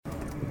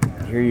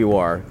here you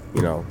are,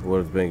 what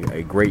has been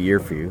a great year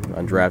for you,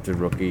 undrafted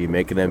rookie, you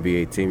make an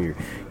NBA team,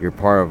 you're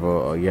part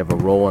of you have a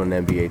role on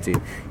an NBA team.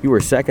 You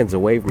were seconds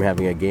away from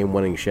having a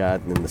game-winning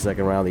shot in the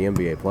second round of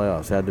the NBA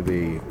playoffs. Had to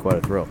be quite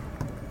a thrill.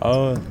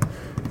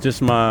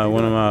 Just one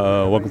of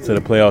my welcome to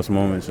the playoffs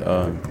moments.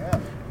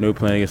 We're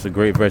playing against a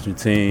great veteran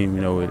team,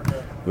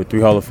 with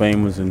 3 Hall of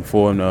Famers and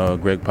 4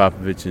 Greg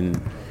Popovich,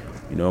 and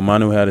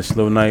Manu had a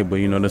slow night, but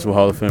that's what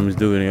Hall of Famers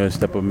do. They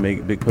step up and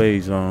make big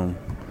plays.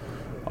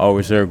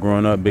 Always there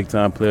growing up, big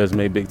time players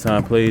make big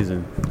time plays,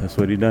 and that's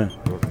what he done.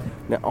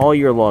 Now, all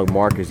year long,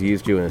 Mark has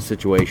used you in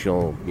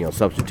situational,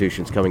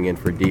 substitutions coming in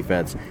for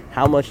defense.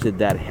 How much did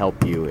that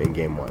help you in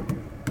Game 1?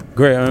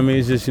 Great. I mean,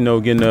 it's just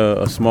getting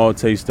a small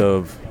taste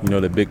of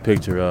the big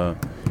picture.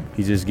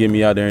 He just get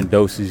me out there in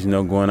doses,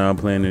 going out and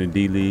playing in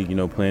the D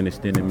League, playing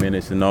extended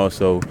minutes, and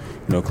also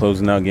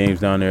closing out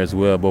games down there as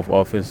well, both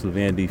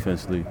offensively and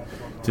defensively.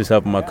 Just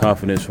helping my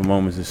confidence for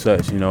moments as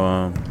such.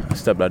 I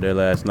stepped out there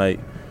last night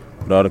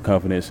with all the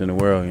confidence in the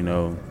world.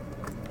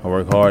 I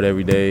work hard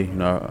every day.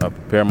 I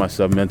prepare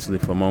myself mentally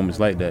for moments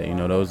like that.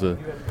 Those are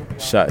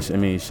shots.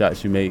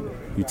 Shots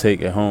you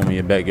take at home in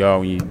your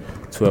backyard when you're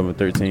 12 or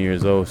 13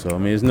 years old.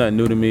 So it's nothing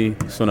new to me.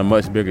 It's on a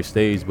much bigger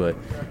stage, but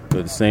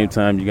at the same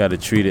time, you got to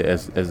treat it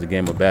as a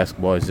game of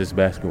basketball. It's just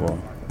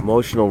basketball.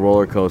 Emotional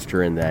roller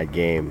coaster in that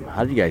game.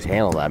 How did you guys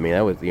handle that?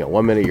 That was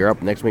 1 minute you're up,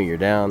 next minute you're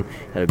down.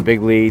 Had a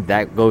big lead,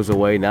 that goes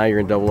away. Now you're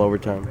in double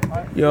overtime.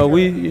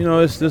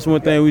 It's this one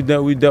thing we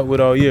dealt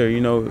with all year.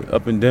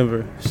 Up in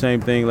Denver,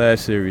 same thing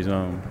last series.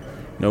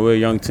 We're a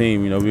young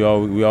team. We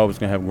always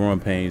gonna have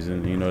growing pains,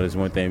 and there's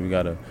one thing we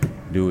gotta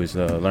do is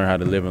learn how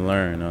to live and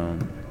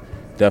learn.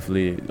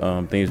 Definitely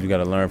things we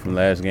gotta learn from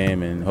last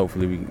game, and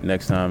hopefully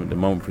next time the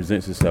moment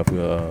presents itself,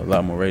 we're a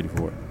lot more ready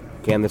for it.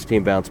 Can this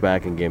team bounce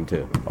back in Game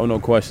 2? Oh, no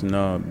question.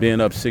 Being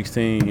up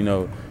 16, in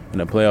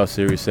a playoff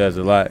series says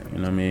a lot.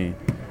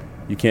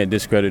 You can't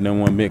discredit them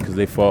one bit because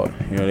they fought.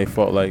 They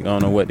fought like I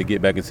don't know what to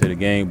get back into the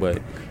game,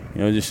 but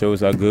it just shows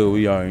how good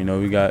we are.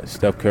 We got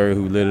Steph Curry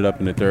who lit it up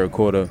in the third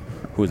quarter,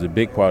 who was a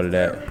big part of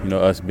that.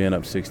 Us being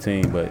up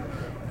 16, but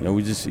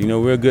we just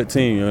we're a good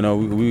team.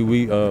 We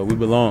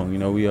belong.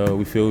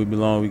 We feel we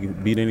belong. We can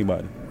beat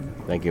anybody.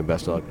 Thank you.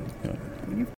 Best of luck. Yeah.